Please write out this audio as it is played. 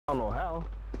don't know how.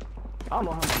 I don't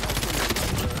know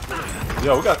how.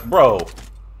 Yo, we got, bro.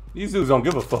 These dudes don't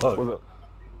give a fuck. What's up?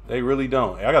 They really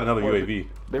don't. Hey, I got another UAV.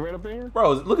 They ran up in here?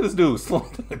 Bro, look at this dude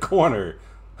slumped in the corner.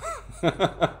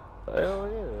 Hell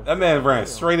yeah. That man ran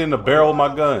straight in the barrel of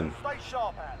my gun. Stay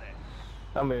sharp out there.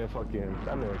 That man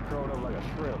curled up like a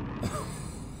shrimp.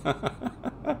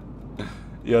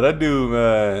 Yo, that dude,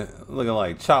 man, looking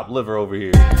like chopped liver over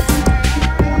here.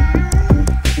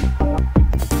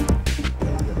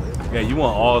 Yeah, you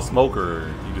want all smoke or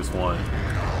you just want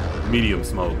medium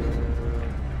smoke?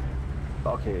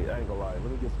 Okay, I ain't gonna lie. Let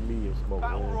me get some medium smoke,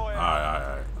 man.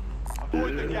 Alright.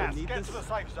 Avoid the gas. Get to the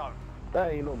safe zone.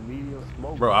 That ain't no medium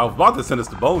smoke. Bro, I was about to send us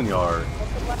to Boneyard.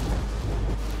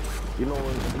 You know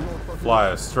what?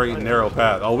 Fly a straight and narrow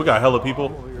path. Oh, we got hella people.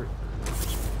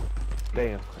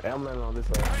 Damn, I'm landing on this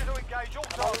side. Ready to engage all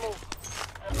targets.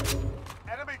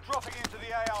 Enemy dropping into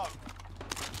the AO.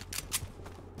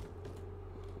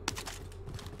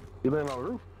 You landing on the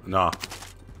roof? Nah.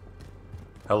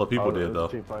 Hella people did though.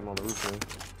 Team fighting on the roof, man.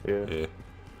 Yeah.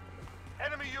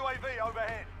 Enemy UAV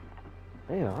overhead.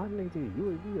 Damn, I didn't think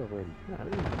UAV already. God,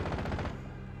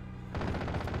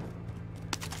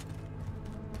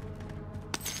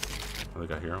 I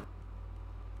think I hear him.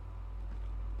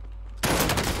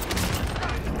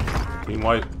 Team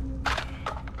white.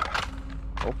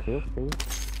 Okay.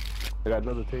 I got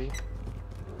another team.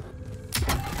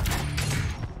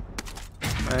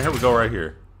 Man, here we go right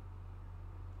here.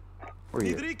 Where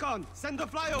you? Need recon. Send the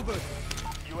flyover.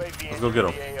 UAV. Let's go get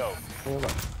him.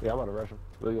 Yeah, I'm about to rush him.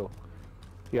 There you go.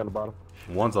 He on the bottom.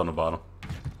 One's on the bottom.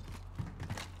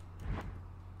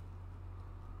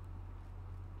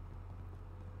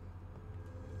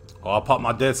 Oh, I popped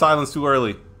my dead silence too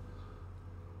early.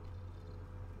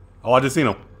 Oh, I just seen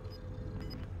him.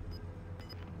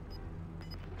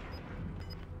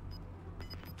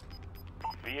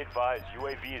 Be advised,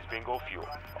 UAV is bingo fuel.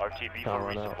 RTB for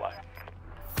resupply.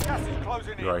 Gas is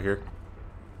closing in. You right here.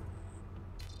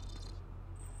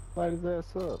 Light his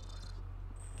ass up.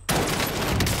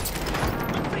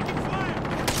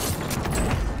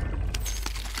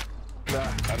 Nah,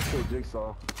 I killed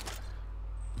Jigsaw.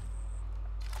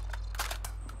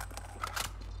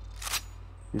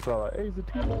 You saw like, hey, it's a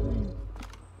team white.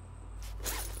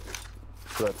 Is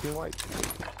that team white?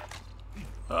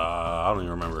 I don't even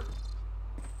remember.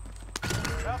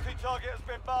 Bounty target has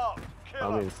been marked. Kill I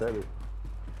him. mean, said it.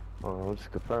 I'm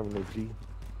just confirming it, G.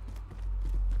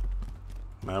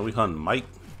 Man, we hunting Mike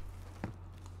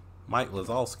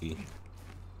Lazowski.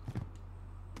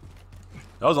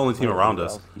 That was the only team around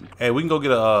us. Hey, we can go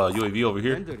get a UAV over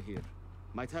here. Vendor here.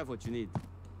 Might have what you need.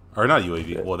 Or not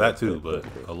UAV. Well, that too, but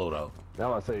a loadout.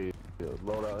 Now I say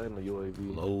loadout and the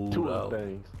UAV. Loadout. Two of them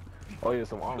things. Oh yeah,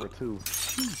 some armor too.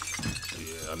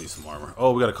 Yeah, I need some armor.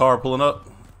 Oh, we got a car pulling up.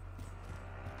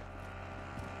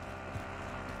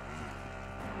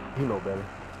 You know better.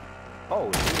 Oh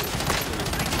shit.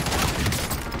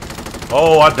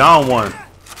 Oh, I downed one.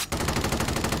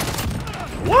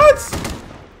 What?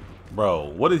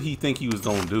 Bro, what did he think he was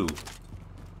gonna do?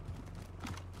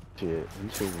 Shit, you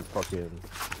should have fucking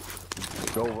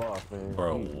drove off, man.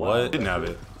 Bro, what? Didn't have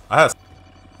it. I had.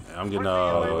 I'm getting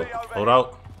load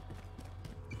out.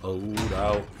 Load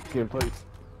out. Getting plates.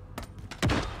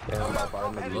 Yeah, I'm about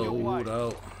 5 minutes. Load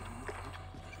out.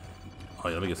 Oh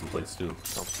yeah, let me get some plates too.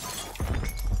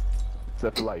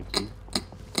 Except for life, G.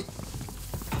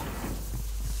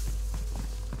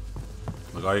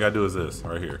 Look, all you gotta do is this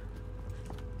right here.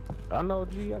 I know,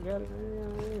 G. I got it.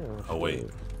 Yeah. Oh wait.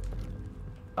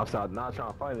 I'm not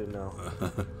trying to fight it now.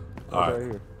 All right. Right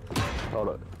here. Hold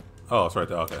up. Oh, it's right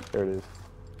there. Okay. There it is.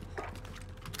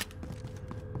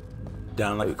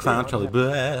 Down like a clown, Charlie.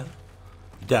 Blah.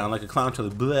 Down like a clown, Charlie.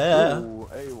 Blah. Ooh,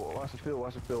 hey, watch the field.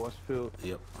 Watch the field. Watch the field.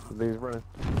 Yep. The thing's running.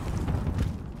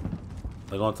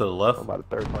 They're going to the left. I'm about a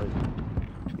third party.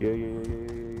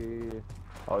 Yeah.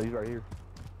 Oh, he's right here.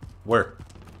 Where?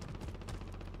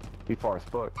 He far as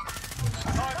fuck.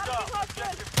 Time's up.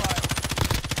 Objective failed.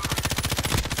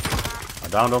 I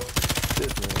downed him.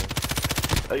 This man.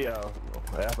 Hey,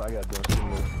 after I got done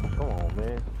shooting him. Come on,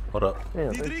 man. Hold up.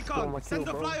 Damn, Need they stole my recon. Send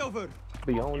kill, the bro. flyover.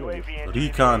 Be on you. UAV entering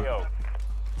Recon. AO.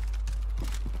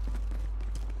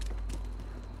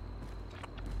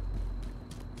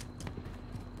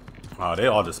 Oh, they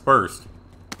all dispersed.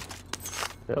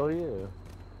 Hell yeah.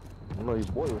 I know your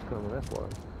boy was coming, that's why.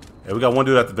 Hey, we got one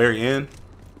dude at the very end.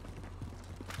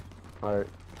 Alright.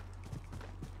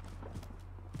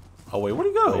 Oh wait, where'd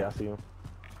he Oh, go? yeah, I see him.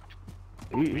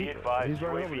 Be advised, He's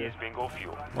running over UAV there. is bingo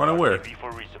fuel. Running where? RTB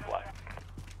for resupply.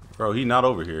 Bro, he not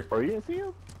over here. Bro, you didn't see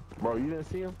him? Bro, you didn't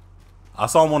see him? I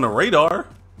saw him on the radar.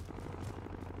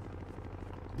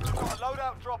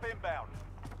 Loadout drop inbound.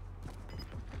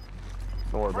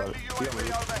 Don't worry about Friendly it.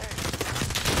 UAV overhead.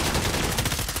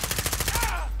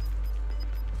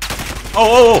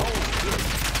 Oh!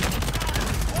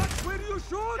 Where do you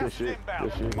shoot? Good shit. Inbound.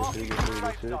 Good shit. Good Marking shit. the Good shit. Good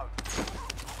safe shit. zone.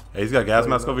 Hey, he's got a gas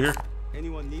mask over here.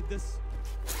 Anyone need this?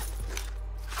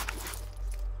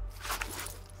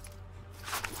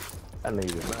 I need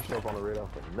it. Not show up on the radar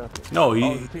for nothing. No, he.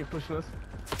 Oh, there's a team pushing us.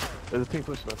 There's a team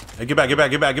pushing us. Hey, get back, get back,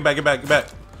 get back, get back, get back, get back.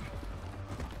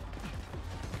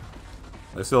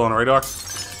 They're still on the radar.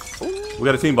 We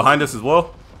got a team behind us as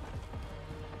well.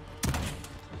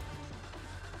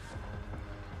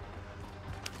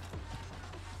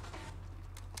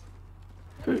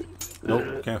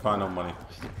 Nope, can't find no money.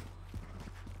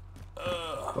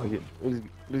 We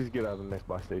just get out of the next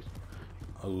buy station.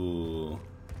 Ooh.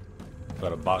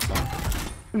 Got a box on.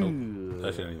 Nope,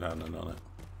 that shit ain't even have nothing on it.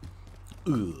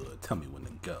 Ugh, tell me when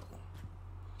to go.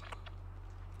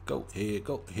 Go ahead,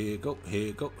 go ahead, go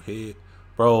ahead, go ahead.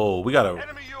 Bro, we got a.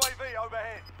 Enemy UAV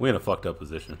overhead. We in a fucked up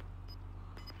position.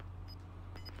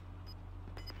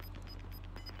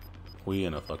 We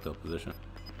in a fucked up position.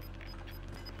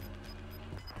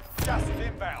 Gas is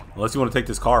inbound. Unless you want to take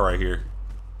this car right here.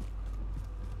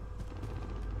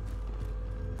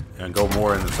 And go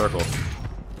more in the circle.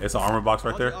 It's an armor box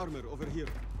right there. Armor over here.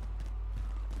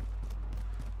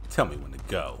 Tell me when to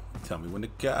go. Tell me when to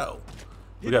go.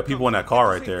 We got people in that car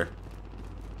right there.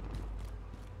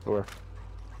 Where?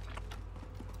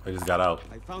 They just got out.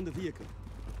 I found the vehicle.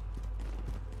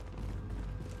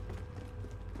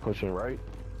 Pushing right.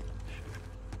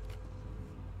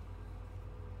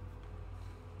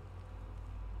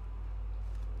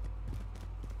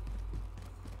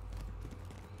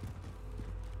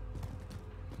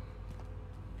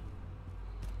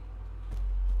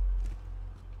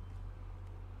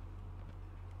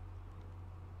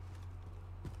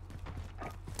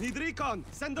 Need recon.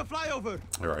 Send the flyover.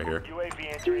 They're right here.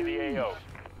 UAV entering the AO.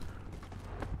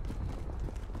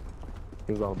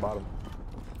 He was on the bottom.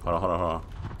 Hold on, hold on, hold on.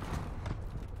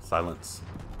 Silence.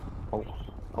 Oh,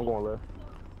 I'm going left.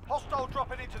 Hostile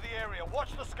dropping into the area.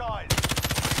 Watch the skies.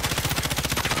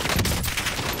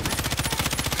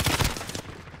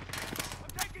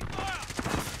 I'm taking fire.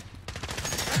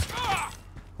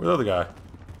 Where's the other guy?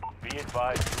 Be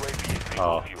advised, UAV is bingo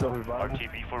Oh. fuel.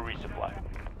 RTB for resupply.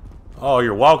 Oh,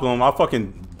 you're welcome. I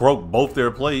fucking broke both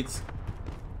their plates.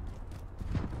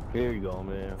 Here you go,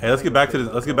 man. Hey, let's get back to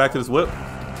this. Let's get back to this whip.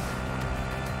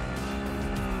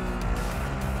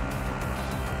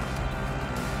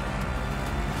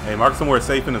 Hey, mark somewhere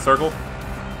safe in the circle.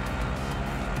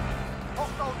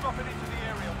 Hostile dropping into the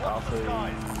area. I'll Watch the say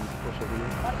skies. push over here.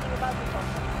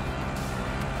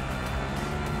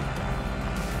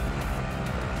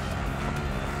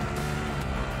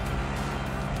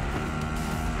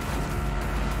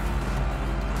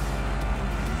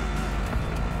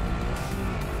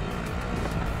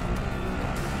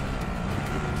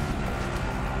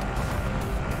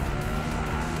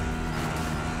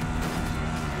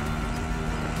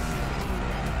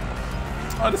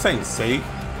 Oh, this ain't safe.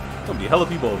 There's gonna be hella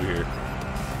people over here.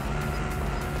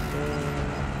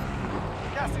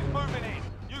 Gas is moving in.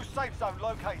 New safe zone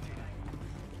located.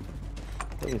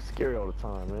 It's scary all the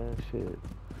time, man. Shit.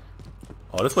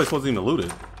 Oh, this place wasn't even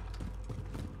looted.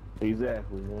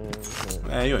 Exactly, man.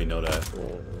 Man, you ain't know that.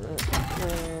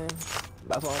 Man.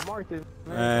 That's why I marked it.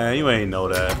 Man, you ain't know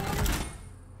that.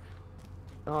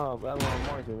 Oh, that's why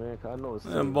I marked it, man. 'Cause I know it's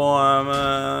safe. Man, boy,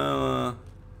 man.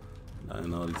 I don't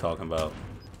know what he's talking about.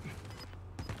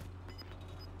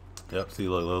 Yep, see,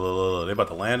 look, look, look, look. They about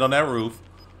to land on that roof.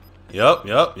 Yep,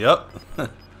 yep, yep.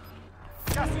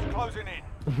 Gas is closing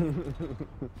in.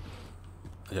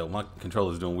 Yo, my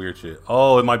controller's doing weird shit.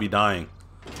 Oh, it might be dying.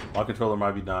 My controller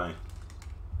might be dying.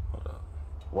 Hold up.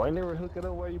 Why you never hook it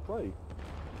up while you play?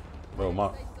 Bro,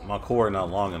 my cord not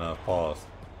long enough. Pause.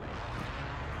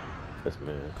 Yes,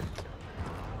 man.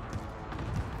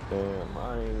 Damn,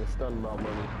 I ain't even stunned about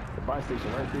money. The buy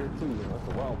station right there, too. That's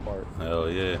the wild part. Hell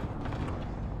yeah.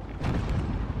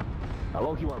 I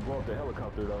low-key want to blow up the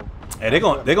helicopter, though. Hey, they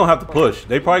gonna have to push.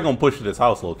 They probably gonna push to this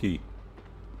house low key.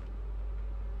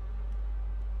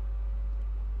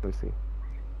 Let me see.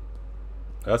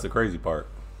 That's the crazy part.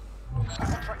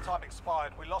 Contract time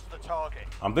expired. We lost the target.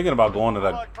 I'm thinking about going to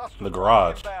the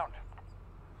garage. Inbound.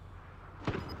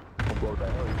 I'll blow that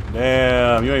heli.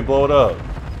 Damn, you ain't blow it up.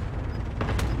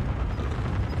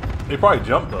 They probably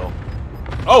jumped though.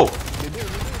 Oh!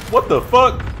 What the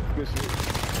fuck? Good shit.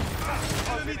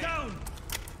 Enemy down.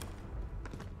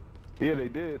 Yeah, they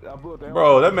did. I blew up the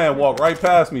Bro, that man walked right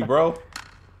past me, bro.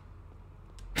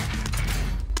 I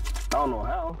don't know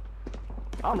how.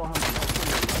 I don't know how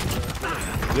much.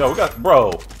 Yo, we got,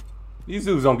 bro. These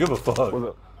dudes don't give a fuck. What's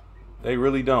up? They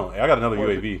really don't. Hey, I got another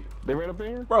UAV. They ran up in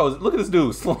here? Bro, look at this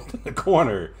dude slumped in the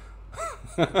corner.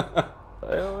 Hell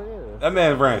yeah. That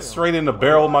man ran straight in the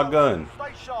barrel of my gun.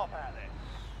 Stay sharp out there.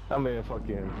 That man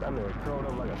curled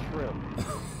up like a shrimp.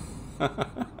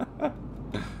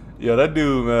 Yo, that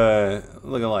dude, man,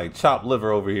 looking like chopped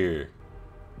liver over here.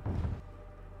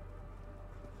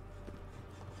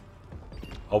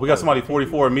 Oh, we got somebody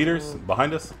 44 meters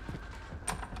behind us?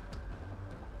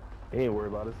 He ain't worried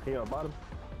about us. He on bottom?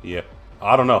 Yeah.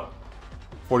 I don't know.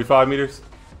 45 meters?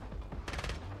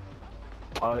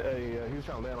 Hey, he was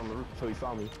trying to land on the roof until he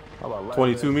saw me. How about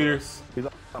 22 meters? He's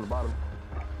on the bottom.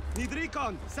 Need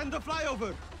recon. Send the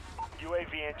flyover.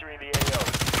 UAV entering the AO.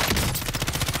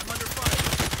 I'm under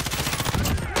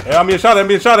fire. Hey, I'm being shot at. I'm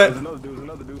being shot at. There's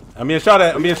another dude. I'm being shot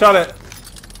at. I'm being shot at.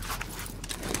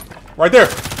 Right there.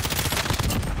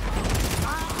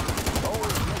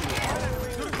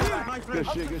 My friend.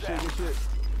 Good shit.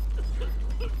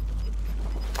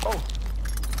 Oh,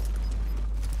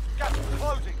 Gas is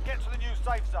closing. Get to the new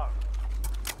safe zone.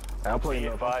 I'm Be playing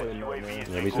up. advised, Man. UAV is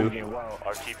Yeah, me bingo too. fuel.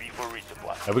 RTB for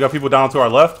resupply. Hey, we got people down to our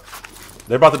left.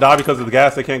 They're about to die because of the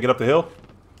gas. They can't get up the hill.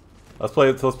 Let's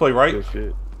play right. Good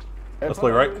shit. Hey, Let's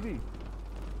play right. UAV.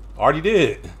 Already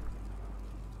did.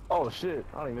 Oh shit,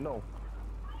 I don't even know.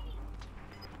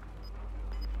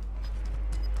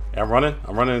 Yeah, I'm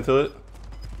running into it.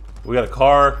 We got a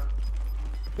car.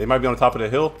 They might be on the top of the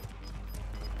hill.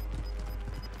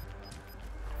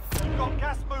 You've got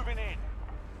gas moving in.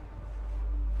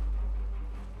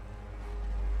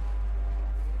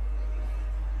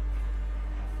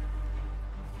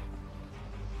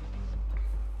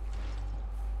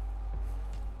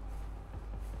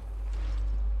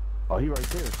 Oh, he right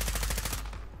there.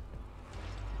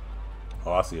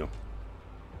 Oh, I see him.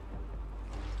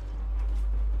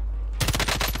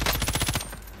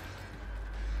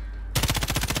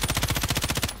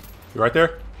 You right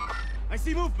there? I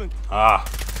see movement. Ah.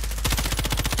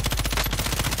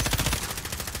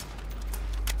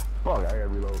 Fuck, I gotta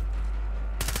reload.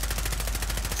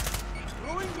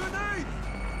 Throwing grenade.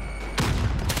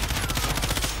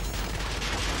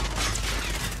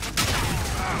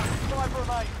 Five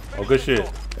remain. Oh, good shit.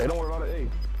 Hey, don't worry about it. Hey,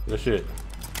 Good shit.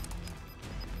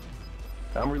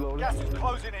 I'm reloading. Gas is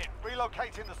closing in.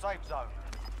 Relocating the safe zone.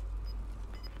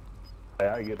 Hey,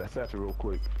 I can get that satchel real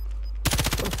quick.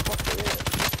 What the fuck they at?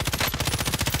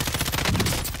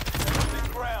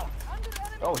 Losing ground.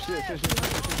 Oh shit.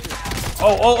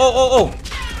 Oh.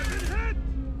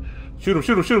 Shoot him.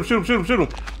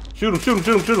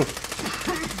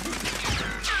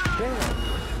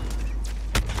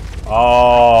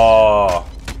 Oh.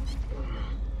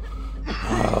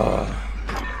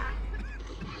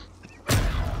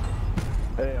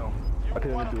 Damn. I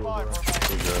couldn't One even do of it,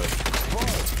 five bro.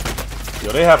 remain.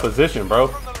 Yo, they have position, bro.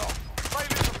 From the lot.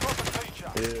 Failure's a proper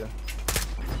teacher.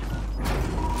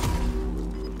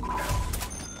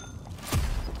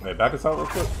 Yeah. Hey, back us out real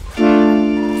quick.